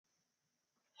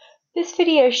This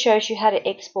video shows you how to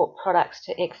export products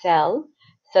to Excel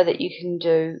so that you can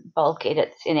do bulk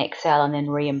edits in Excel and then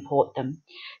re-import them.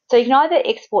 So you can either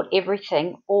export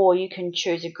everything or you can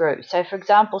choose a group. So for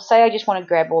example, say I just want to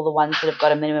grab all the ones that have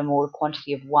got a minimum order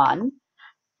quantity of 1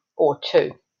 or 2.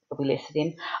 There'll be less of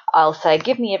them. I'll say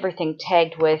give me everything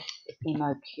tagged with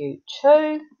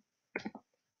MOQ2.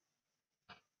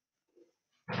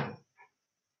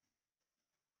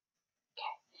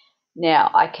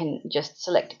 Now I can just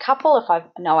select a couple if I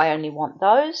know I only want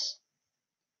those,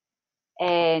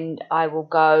 and I will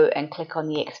go and click on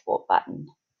the export button.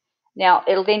 Now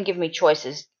it'll then give me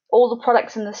choices: all the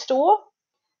products in the store,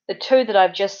 the 2 that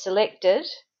I've just selected,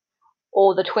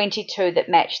 or the 22 that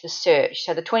match the search.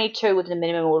 So the 22 with the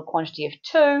minimum order quantity of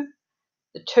 2,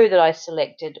 the 2 that I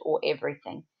selected, or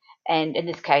everything. And in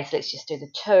this case, let's just do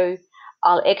the 2.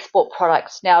 I'll export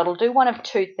products. Now it'll do one of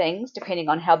 2 things depending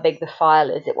on how big the file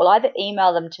is. It will either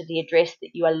email them to the address that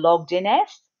you are logged in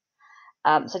as,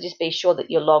 so just be sure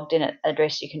that you're logged in at an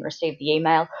address you can receive the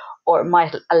email, or it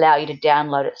might allow you to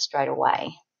download it straight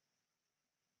away.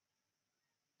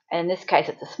 And in this case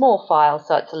it's a small file,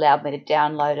 so it's allowed me to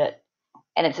download it,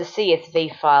 and it's a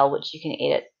CSV file which you can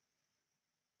edit.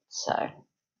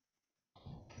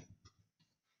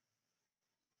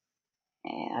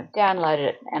 And I've downloaded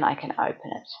it and I can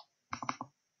open it.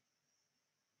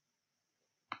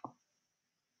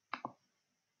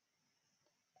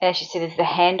 And as you see, there's the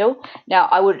handle. Now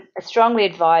I would strongly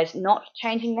advise not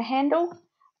changing the handle.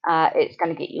 It's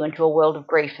going to get you into a world of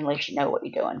grief unless you know what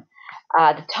you're doing.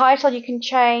 The title you can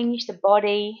change, the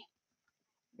body,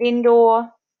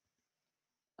 vendor,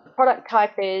 product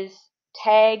type is,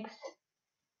 tags.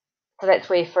 So that's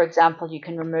where, for example, you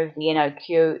can remove the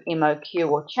MOQ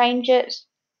or change it.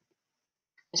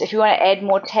 So if you want to add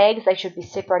more tags, they should be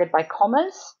separated by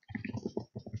commas.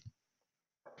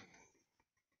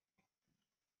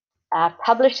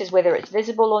 Published is whether it's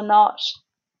visible or not.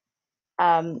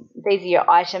 These are your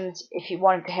items. If you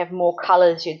wanted to have more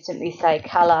colors, you'd simply say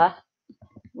color,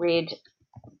 red,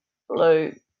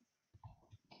 blue,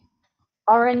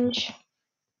 orange,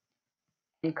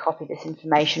 and copy this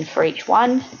information for each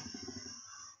one.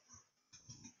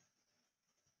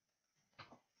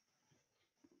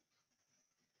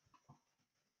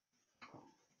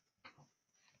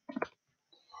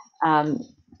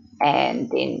 And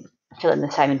then fill in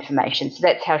the same information. So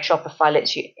that's how Shopify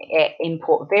lets you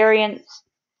import variants.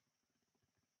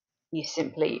 You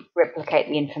simply replicate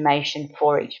the information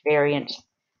for each variant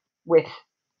with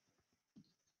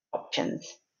options.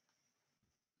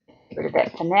 Get rid of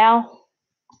that for now.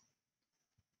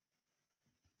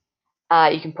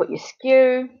 You can put your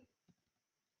SKU,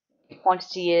 your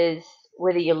quantity is,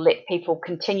 whether you let people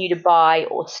continue to buy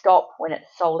or stop when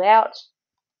it's sold out,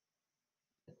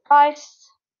 the price,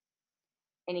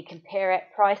 any compare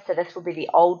at price, so this will be the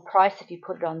old price if you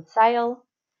put it on sale,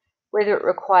 whether it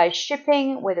requires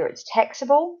shipping, whether it's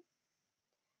taxable,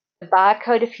 the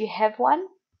barcode if you have one,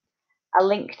 a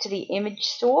link to the image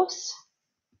source,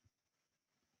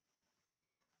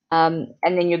 and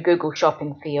then your Google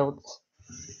shopping fields.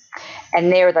 And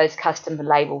there are those custom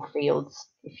label fields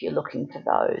if you're looking for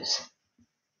those.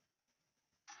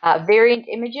 Variant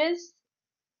images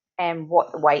and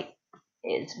what the weight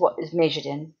is, what is measured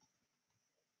in.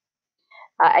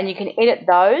 And you can edit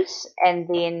those and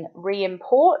then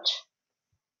re-import.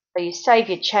 So you save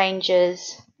your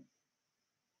changes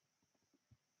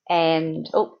and,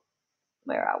 oh,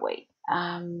 where are we?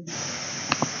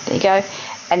 There you go.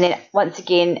 And then once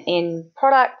again in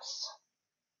products,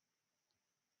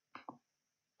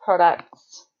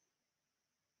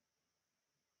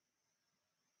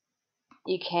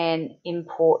 you can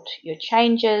import your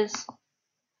changes.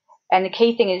 And the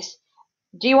key thing is,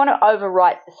 do you want to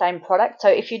overwrite the same product? So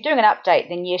if you're doing an update,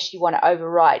 then yes, you want to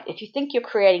overwrite. If you think you're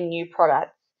creating new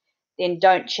products, then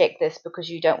don't check this because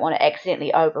you don't want to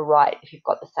accidentally overwrite if you've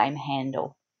got the same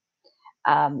handle.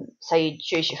 So you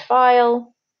choose your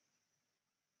file.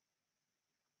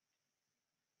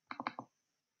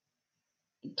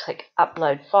 You click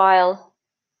Upload File.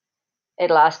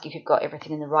 It'll ask you if you've got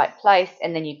everything in the right place,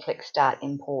 and then you click Start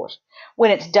Import. When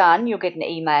it's done, you'll get an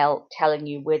email telling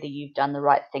you whether you've done the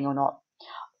right thing or not.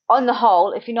 On the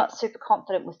whole, if you're not super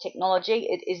confident with technology,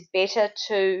 it is better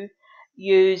to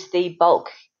use the bulk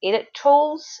edit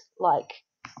tools like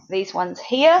these ones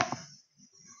here.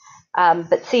 But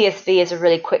CSV is a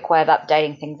really quick way of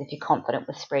updating things if you're confident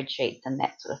with spreadsheets and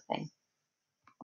that sort of thing.